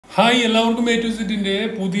Hi എല്ലാവർക്കും A to Z-ന്റെ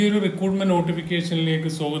പുതിയൊരു recruitment നോട്ടിഫിക്കേഷനിലേക്ക്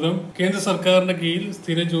സ്വാഗതം. കേന്ദ്ര സർക്കാരിന്റെ കീഴിൽ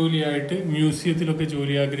സ്ഥിര ജോലിയായിട്ട് മ്യൂസിയത്തിലൊക്കെ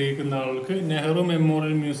ജോലി ആഗ്രഹിക്കുന്ന ആൾക്ക് നെഹ്റു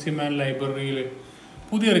മെമ്മോറിയൽ മ്യൂസിയം ആൻഡ് ലൈബ്രറിയിൽ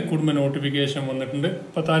പുതിയ റിക്രൂട്ട്മെന്റ് നോട്ടിഫിക്കേഷൻ വന്നിട്ടുണ്ട്.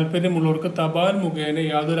 അപ്പോൾ താല്പര്യമുള്ളവർക്ക് തപാൽ മുഖേന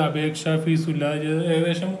യാതൊരു അപേക്ഷാ ഫീസും ഇല്ലാതെ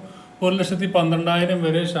ഏകദേശം 1,12,000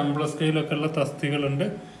 വരെ ശമ്പള സ്കെയിലൊക്കെ ഉള്ള തസ്തികളുണ്ട്.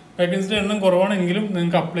 വേക്കൻസിയുടെ എണ്ണം കുറവാണെങ്കിലും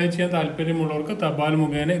നിങ്ങൾക്ക് അപ്ലൈ ചെയ്യാൻ താല്പര്യമുള്ളവർക്ക് തപാൽ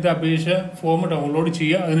മുഖേന ഇത് അപേക്ഷ ഫോം ഡൗൺലോഡ്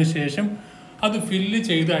ചെയ്യുക. അതിനുശേഷം അത് ഫില്ല്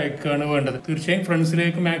ചെയ്ത് അയക്കുകയാണ് വേണ്ടത്. തീർച്ചയായും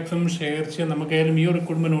ഫ്രണ്ട്സിലേക്ക് മാക്സിമം ഷെയർ ചെയ്യാൻ നമുക്കായാലും ഈ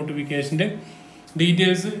റിക്രൂട്ട്മെന്റ് നോട്ടിഫിക്കേഷന്റെ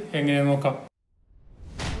ഡീറ്റെയിൽസ് എങ്ങനെ നോക്കാം.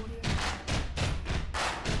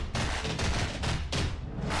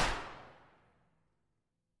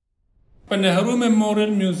 ഇപ്പം നെഹ്റു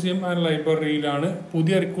മെമ്മോറിയൽ മ്യൂസിയം ആൻഡ് ലൈബ്രറിയിലാണ്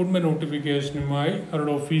പുതിയ റിക്രൂട്ട്മെന്റ് നോട്ടിഫിക്കേഷനുമായി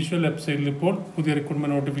അവരുടെ ഒഫീഷ്യൽ വെബ്സൈറ്റിൽ ഇപ്പോൾ പുതിയ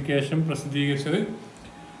റിക്രൂട്ട്മെന്റ് നോട്ടിഫിക്കേഷൻ പ്രസിദ്ധീകരിച്ചത്.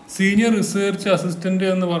 സീനിയർ റിസർച്ച് അസിസ്റ്റന്റ്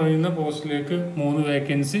എന്ന് പറയുന്ന പോസ്റ്റിലേക്ക് 3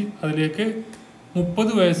 വേക്കൻസി, അതിലേക്ക്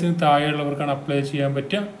 30 വയസ്സിന് താഴെയുള്ളവർക്കാണ് അപ്ലൈ ചെയ്യാൻ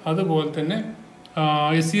പറ്റുക. അതുപോലെ തന്നെ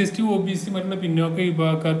SC ST OBC മറ്റുള്ള പിന്നോക്ക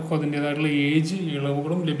വിഭാഗക്കാർക്കും അതിൻ്റെതായിട്ടുള്ള ഏജ്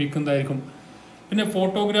ഇളവുകളും ലഭിക്കുന്നതായിരിക്കും. പിന്നെ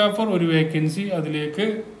ഫോട്ടോഗ്രാഫർ 1 വേക്കൻസി, അതിലേക്ക്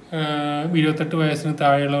 28 വയസ്സിന്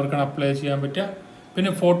താഴെയുള്ളവർക്കാണ് അപ്ലൈ ചെയ്യാൻ പറ്റുക.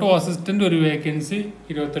 പിന്നെ ഫോട്ടോ അസിസ്റ്റന്റ് 1 വേക്കൻസി,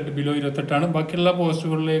 28 ബിലോ 28 ബാക്കിയുള്ള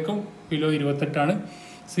പോസ്റ്റുകളിലേക്കും ബിലോ 28.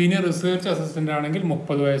 സീനിയർ റിസർച്ച് അസിസ്റ്റന്റ് ആണെങ്കിൽ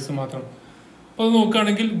 30 വയസ്സ് മാത്രം. അപ്പോൾ അത്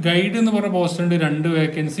നോക്കുകയാണെങ്കിൽ ഗൈഡ് എന്ന് പറഞ്ഞ പോസ്റ്റുണ്ട് 2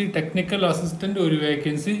 vacancy, technical assistant 1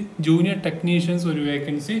 vacancy, junior technicians 1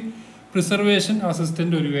 vacancy, preservation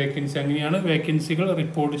assistant 1 vacancy. അങ്ങനെയാണ് വേക്കൻസികൾ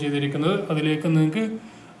റിപ്പോർട്ട് ചെയ്തിരിക്കുന്നത്. അതിലേക്ക് നിങ്ങൾക്ക്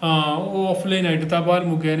ഓഫ്ലൈനായിട്ട് തപാൽ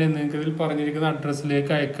മുഖേന നിങ്ങൾക്ക് ഇതിൽ പറഞ്ഞിരിക്കുന്ന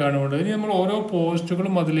അഡ്രസ്സിലേക്ക് അയക്കുകയാണ് വേണ്ടത്. ഇനി നമ്മൾ ഓരോ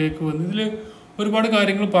പോസ്റ്റുകളും അതിലേക്ക് വന്ന് ഇതിൽ ഒരുപാട്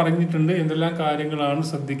കാര്യങ്ങൾ പറഞ്ഞിട്ടുണ്ട്. എന്തെല്ലാം കാര്യങ്ങളാണ്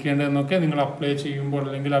ശ്രദ്ധിക്കേണ്ടതെന്നൊക്കെ നിങ്ങൾ അപ്ലൈ ചെയ്യുമ്പോൾ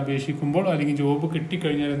അല്ലെങ്കിൽ അപേക്ഷിക്കുമ്പോൾ അല്ലെങ്കിൽ ജോബ്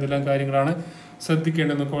കിട്ടിക്കഴിഞ്ഞാൽ എന്തെല്ലാം കാര്യങ്ങളാണ്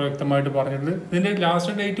ശ്രദ്ധിക്കേണ്ടതെന്നൊക്കെ വ്യക്തമായിട്ട് പറഞ്ഞിട്ടുണ്ട്. ഇതിൻ്റെ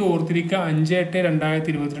ലാസ്റ്റ് ഡേറ്റ് ഓർത്തിരിക്കുക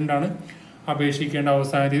 5/8/2022 അപേക്ഷിക്കേണ്ട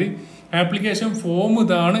അവസാന തീയതി. ആപ്ലിക്കേഷൻ ഫോം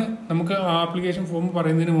ഇതാണ്. നമുക്ക് ആ ആപ്ലിക്കേഷൻ ഫോം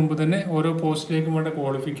പറയുന്നതിന് മുമ്പ് തന്നെ ഓരോ പോസ്റ്റിലേക്കും വേണ്ട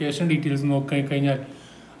ക്വാളിഫിക്കേഷൻ ഡീറ്റെയിൽസ് നോക്കി കഴിഞ്ഞാൽ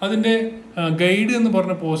അതിൻ്റെ ഗൈഡ് എന്ന്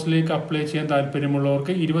പറഞ്ഞ പോസ്റ്റിലേക്ക് അപ്ലൈ ചെയ്യാൻ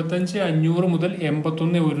താല്പര്യമുള്ളവർക്ക് 25,500 മുതൽ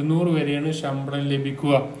 81,100 വരെയാണ് ശമ്പളം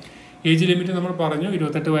ലഭിക്കുക. ഏജ് ലിമിറ്റ് നമ്മൾ പറഞ്ഞു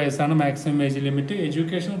 28 വയസ്സാണ് maximum age limit.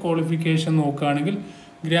 Education qualification നോക്കുകയാണെങ്കിൽ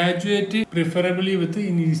ഗ്രാജുവേറ്റ് പ്രിഫറബിളി വിത്ത്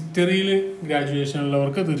ഹിസ്റ്ററിയിൽ ഗ്രാജുവേഷൻ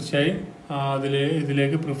ഉള്ളവർക്ക് തീർച്ചയായും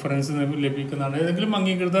ഇതിലേക്ക് പ്രിഫറൻസ് ലഭിക്കുന്നതാണ്. ഏതെങ്കിലും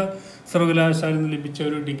അംഗീകൃത സർവകലാശാലയിൽ നിന്ന് ലഭിച്ച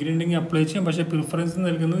ഒരു ഡിഗ്രി ഉണ്ടെങ്കിൽ അപ്ലൈ ചെയ്യാം. പക്ഷേ പ്രിഫറൻസ്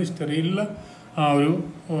നൽകുന്നത് ഹിസ്റ്ററിയിലുള്ള ഒരു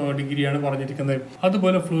ഡിഗ്രിയാണ് പറഞ്ഞിരിക്കുന്നത്.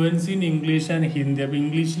 അതുപോലെ fluency in English and Hindi. അപ്പോൾ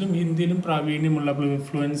ഇംഗ്ലീഷിലും ഹിന്ദിയിലും പ്രാവീണ്യമുള്ള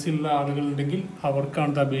ഫ്ലുവൻസി ഉള്ള ആളുകളുണ്ടെങ്കിൽ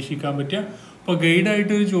അവർക്കാണ് ഇത് അപേക്ഷിക്കാൻ പറ്റുക. അപ്പോൾ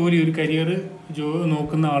ഗൈഡായിട്ട് ഒരു ജോലി, ഒരു കരിയർ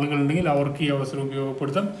നോക്കുന്ന ആളുകളുണ്ടെങ്കിൽ അവർക്ക് ഈ അവസരം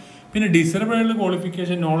ഉപയോഗപ്പെടുത്താം. പിന്നെ disabled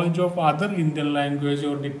qualification, knowledge of other Indian language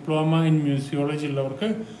or diploma in museology ഉള്ളവർക്ക്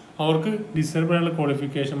അവർക്ക് ഡിസേബിൾഡ്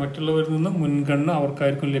ക്വാളിഫിക്കേഷൻ മറ്റുള്ളവരിൽ നിന്ന് മുൻഗണന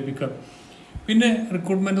അവർക്കായിരിക്കും ലഭിക്കുക. പിന്നെ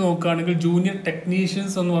റിക്രൂട്ട്മെന്റ് നോക്കുകയാണെങ്കിൽ ജൂനിയർ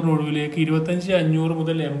ടെക്നീഷ്യൻസ് എന്ന് പറഞ്ഞ ഒഴിവിലേക്ക് 25,500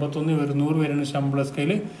 മുതൽ 81,100 വരെയാണ് ശമ്പള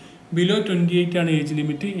scale. Below 28 age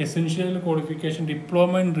limit. Essential qualification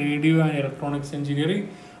diploma in radio and electronics engineering.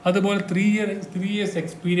 അതുപോലെ 3 years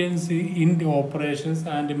experience in operations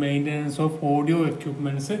and maintenance of audio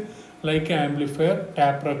equipments like amplifier,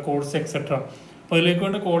 tap records etcetera. അപ്പോൾ അതിലേക്ക്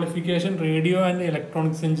വേണ്ട qualification radio and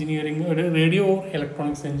electronics engineering, radio or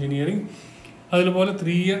electronics engineering. അതുപോലെ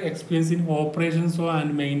 3 year experience in operations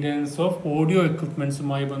and maintenance of audio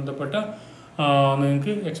എക്യുപ്മെന്റ്സുമായി ബന്ധപ്പെട്ട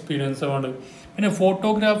നിങ്ങൾക്ക് experience വേണ്ടത്. പിന്നെ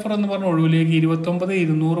photographer എന്ന് പറഞ്ഞ ഒഴിവിലേക്ക്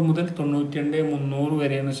 29,200 മുതൽ 92,300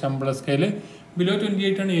 വരെയാണ് ശമ്പള scale. Below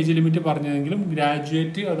 28 age limit പറഞ്ഞതെങ്കിലും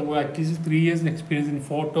graduate, അതുപോലെ at least 3 years experience in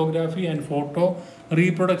photography and photo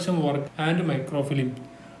reproduction work and microfilm.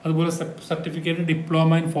 അതുപോലെ സർട്ടിഫിക്കറ്റ്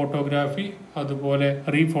ഡിപ്ലോമ ഇൻ ഫോട്ടോഗ്രാഫി, അതുപോലെ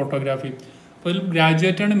ഫോട്ടോഗ്രാഫി. അപ്പോൾ ഇതിൽ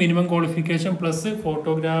ഗ്രാജുവേറ്റാണ് മിനിമം ക്വാളിഫിക്കേഷൻ പ്ലസ്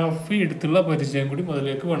ഫോട്ടോഗ്രാഫി എടുത്തുള്ള പരിചയം കൂടി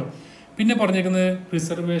അതിലേക്ക് വേണം. പിന്നെ പറഞ്ഞിരിക്കുന്നത്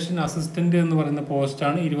പ്രിസർവേഷൻ അസിസ്റ്റന്റ് എന്ന് പറയുന്ന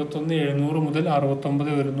പോസ്റ്റാണ്. 21,700 മുതൽ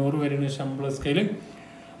 69,100 വരെയാണ് ശമ്പള സ്കെയിൽ.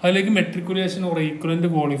 അതിലേക്ക് matriculation or equivalent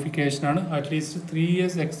ക്വാളിഫിക്കേഷനാണ്. At least 3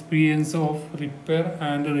 years experience of repair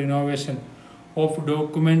and renovation of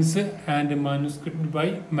documents and manuscript by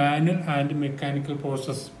manual and mechanical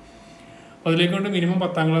process. അപ്പോൾ അതിലേക്ക് കൊണ്ട് മിനിമം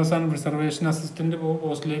 10ാം ക്ലാസ്സാണ്. പ്രിസർവേഷൻ അസിസ്റ്റന്റ്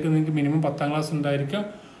പോസ്റ്റിലേക്ക് നിങ്ങൾക്ക് മിനിമം 10ാം ക്ലാസ് ഉണ്ടായിരിക്കുക.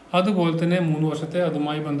 അതുപോലെ തന്നെ 3 വർഷത്തെ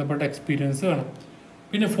അതുമായി ബന്ധപ്പെട്ട എക്സ്പീരിയൻസ് വേണം.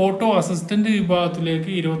 പിന്നെ ഫോട്ടോ അസിസ്റ്റന്റ് വിഭാഗത്തിലേക്ക്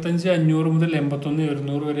 25,500 മുതൽ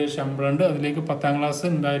 81,100 വരെ ശമ്പളമുണ്ട്. അതിലേക്ക് 10ാം ക്ലാസ്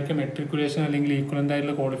ഉണ്ടായിരിക്കുക. മെട്രിക്കുലേഷൻ അല്ലെങ്കിൽ ഈക്വലന്റ്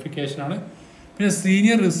ആയിട്ടുള്ള ക്വാളിഫിക്കേഷനാണ്. പിന്നെ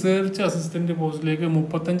സീനിയർ റിസർച്ച് അസിസ്റ്റന്റ് പോസ്റ്റിലേക്ക്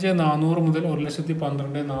 35,400 മുതൽ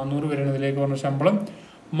 1,12,400 വരെയാണ് ഇതിലേക്ക് പറഞ്ഞ ശമ്പളം.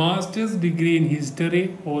 Masters degree in history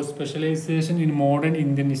or specialisation in modern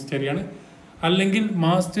Indian ഹിസ്റ്ററിയാണ്. അല്ലെങ്കിൽ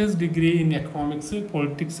masters degree in economics,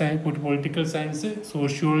 political science,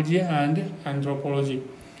 sociology and anthropology.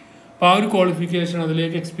 അപ്പോൾ ആ ഒരു ക്വാളിഫിക്കേഷൻ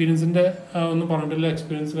അതിലേക്ക് എക്സ്പീരിയൻസിൻ്റെ ഒന്നും പറഞ്ഞിട്ടില്ല,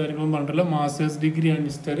 എക്സ്പീരിയൻസ് കാര്യങ്ങളൊന്നും പറഞ്ഞിട്ടില്ല. Masters degree and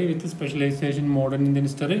history with specialisation modern Indian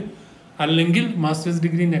history, അല്ലെങ്കിൽ masters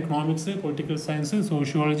degree in economics, political science,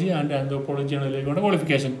 sociology and anthropology ആണ് അതിലേക്കുള്ള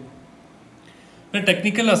ക്വാളിഫിക്കേഷൻ. പിന്നെ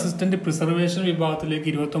ടെക്നിക്കൽ അസിസ്റ്റൻറ്റ് പ്രിസർവേഷൻ വിഭാഗത്തിലേക്ക്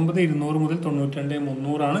 29,200 മുതൽ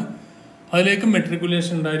 92,300 അതിലേക്ക്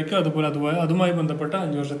മെട്രിക്കുലേഷൻ ഉണ്ടായിരിക്കും. അതുപോലെ അതുമായി ബന്ധപ്പെട്ട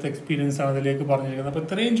 5 വർഷത്തെ എക്സ്പീരിയൻസ് ആണ് അതിലേക്ക് പറഞ്ഞിരിക്കുന്നത്. അപ്പോൾ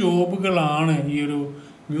ഇത്രയും ജോബുകളാണ് ഈ ഒരു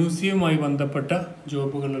മ്യൂസിയവുമായി ബന്ധപ്പെട്ട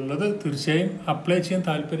ജോബുകളുള്ളത്. തീർച്ചയായും അപ്ലൈ ചെയ്യാൻ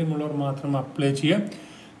താല്പര്യമുള്ളവർ മാത്രം അപ്ലൈ ചെയ്യാം.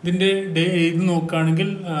 ഇതിൻ്റെ ഇത് നോക്കുകയാണെങ്കിൽ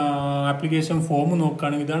ആപ്ലിക്കേഷൻ ഫോം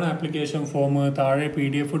നോക്കുകയാണെങ്കിൽ ഇതാണ് ആപ്ലിക്കേഷൻ ഫോം. താഴെ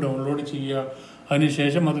PDF ഡൗൺലോഡ് ചെയ്യുക,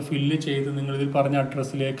 അതിനുശേഷം അത് ഫില്ല് ചെയ്ത് നിങ്ങളിതിൽ പറഞ്ഞ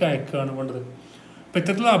അഡ്രസ്സിലേക്ക് അയക്കുകയാണ് വേണ്ടത്. അപ്പോൾ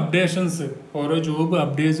ഇത്തരത്തിലുള്ള അപ്ഡേഷൻസ്, ഓരോ ജോബ്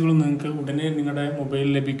അപ്ഡേറ്റ്സുകളും നിങ്ങൾക്ക് ഉടനെ നിങ്ങളുടെ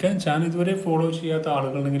മൊബൈലിൽ ലഭിക്കാൻ ചാനൽ ഇതുവരെ ഫോളോ ചെയ്യാത്ത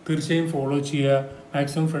ആളുകളുണ്ടെങ്കിൽ തീർച്ചയായും ഫോളോ ചെയ്യുക,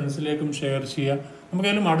 മാക്സിമം ഫ്രണ്ട്സിലേക്കും ഷെയർ ചെയ്യുക.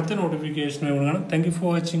 നമുക്കായാലും അടുത്ത നോട്ടിഫിക്കേഷൻ കാണാം. Thank you for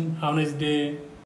watching. Have A nice day.